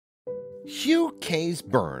Hugh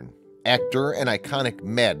Keays-Byrne, actor and iconic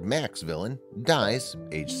Mad Max villain, dies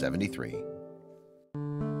age 73.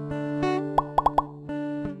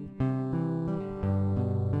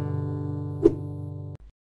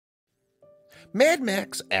 Mad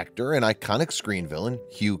Max actor and iconic screen villain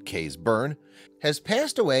Hugh Keays-Byrne has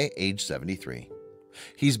passed away age 73.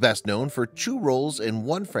 He's best known for two roles in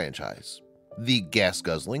one franchise, the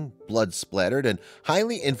gas-guzzling, blood-splattered, and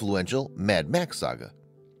highly influential Mad Max saga.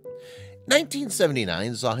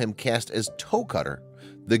 1979 saw him cast as Toecutter,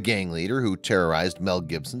 the gang leader who terrorized Mel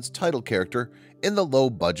Gibson's title character in the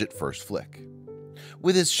low-budget first flick.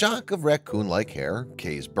 With his shock of raccoon-like hair,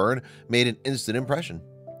 Keays-Byrne made an instant impression.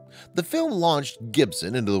 The film launched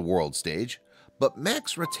Gibson into the world stage, but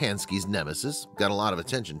Max Ratansky's nemesis got a lot of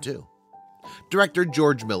attention too. Director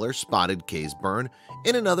George Miller spotted Keays-Byrne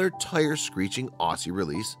in another tire-screeching Aussie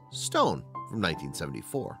release, Stone, from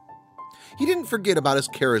 1974. He didn't forget about his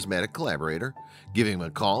charismatic collaborator, giving him a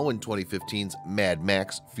call when 2015's Mad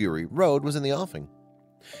Max Fury Road was in the offing.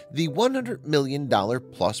 The $100 million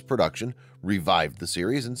plus production revived the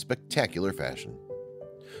series in spectacular fashion.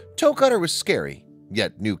 Toecutter was scary,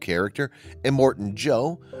 yet new character Immortan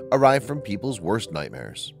Joe arrived from people's worst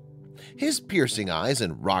nightmares. His piercing eyes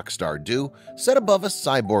and rock star do set above a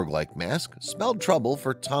cyborg-like mask spelled trouble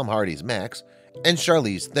for Tom Hardy's Max and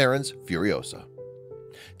Charlize Theron's Furiosa.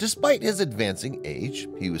 Despite his advancing age,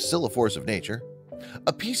 he was still a force of nature.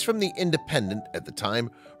 A piece from The Independent at the time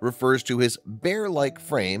refers to his bear-like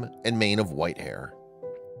frame and mane of white hair.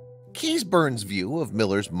 Keays-Byrne's view of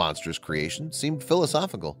Miller's monstrous creation seemed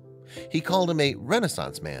philosophical. He called him a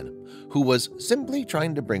Renaissance man who was simply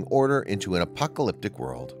trying to bring order into an apocalyptic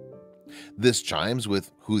world. This chimes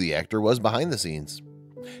with who the actor was behind the scenes.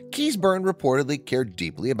 Keays-Byrne reportedly cared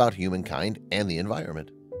deeply about humankind and the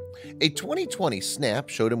environment. A 2020 snap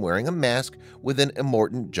showed him wearing a mask with an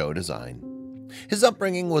Immortan Joe design. His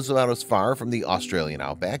upbringing was about as far from the Australian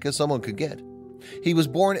outback as someone could get. He was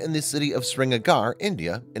born in the city of Srinagar,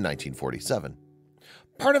 India in 1947.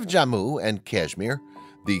 Part of Jammu and Kashmir,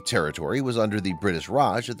 the territory was under the British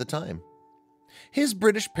Raj at the time. His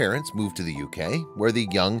British parents moved to the UK, where the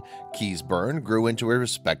young Keays-Byrne grew into a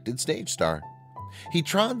respected stage star. He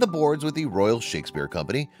trod the boards with the Royal Shakespeare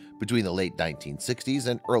Company between the late 1960s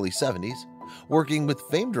and early 70s, working with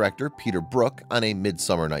famed director Peter Brook on A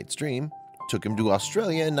Midsummer Night's Dream, took him to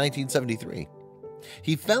Australia in 1973.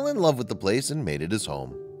 He fell in love with the place and made it his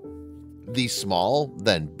home. The small,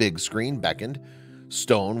 then big screen beckoned.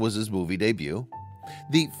 Stone was his movie debut.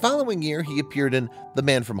 The following year, he appeared in The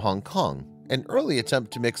Man from Hong Kong, an early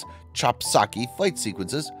attempt to mix chopsaki fight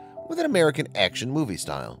sequences with an American action movie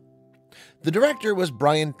style. The director was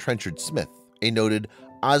Brian Trenchard Smith, a noted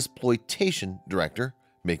Ozploitation director,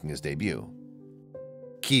 making his debut.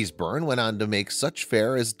 Keays-Byrne went on to make such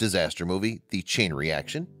fare as disaster movie The Chain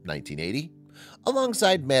Reaction, 1980,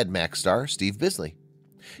 alongside Mad Max star Steve Bisley.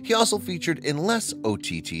 He also featured in less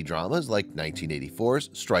OTT dramas like 1984's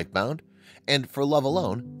Strikebound and For Love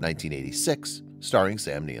Alone, 1986, starring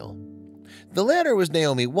Sam Neill. The latter was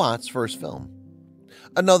Naomi Watts' first film.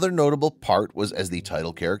 Another notable part was as the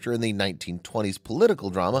title character in the 1920s political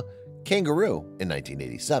drama Kangaroo in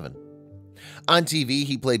 1987. On TV,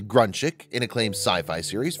 he played Grunchik in acclaimed sci-fi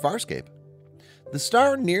series Farscape. The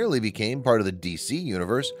star nearly became part of the DC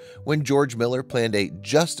universe when George Miller planned a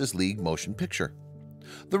Justice League motion picture.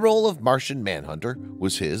 The role of Martian Manhunter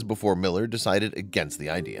was his before Miller decided against the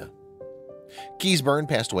idea. Keays-Byrne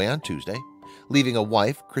passed away on Tuesday, leaving a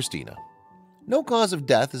wife, Christina. No cause of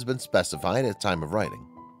death has been specified at the time of writing.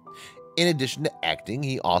 In addition to acting,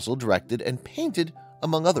 he also directed and painted,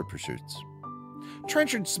 among other pursuits.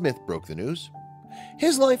 Trenchard Smith broke the news.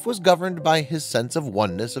 His life was governed by his sense of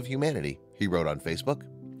oneness of humanity, he wrote on Facebook.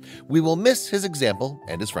 We will miss his example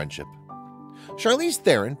and his friendship. Charlize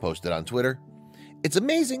Theron posted on Twitter, "It's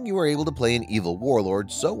amazing you were able to play an evil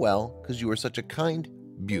warlord so well because you are such a kind,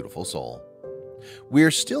 beautiful soul."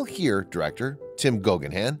 We're Still Here director Tim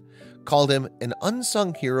Goggenhan called him an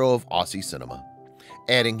unsung hero of Aussie cinema,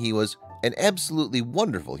 adding he was an absolutely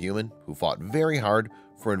wonderful human who fought very hard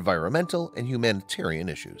for environmental and humanitarian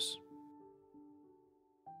issues.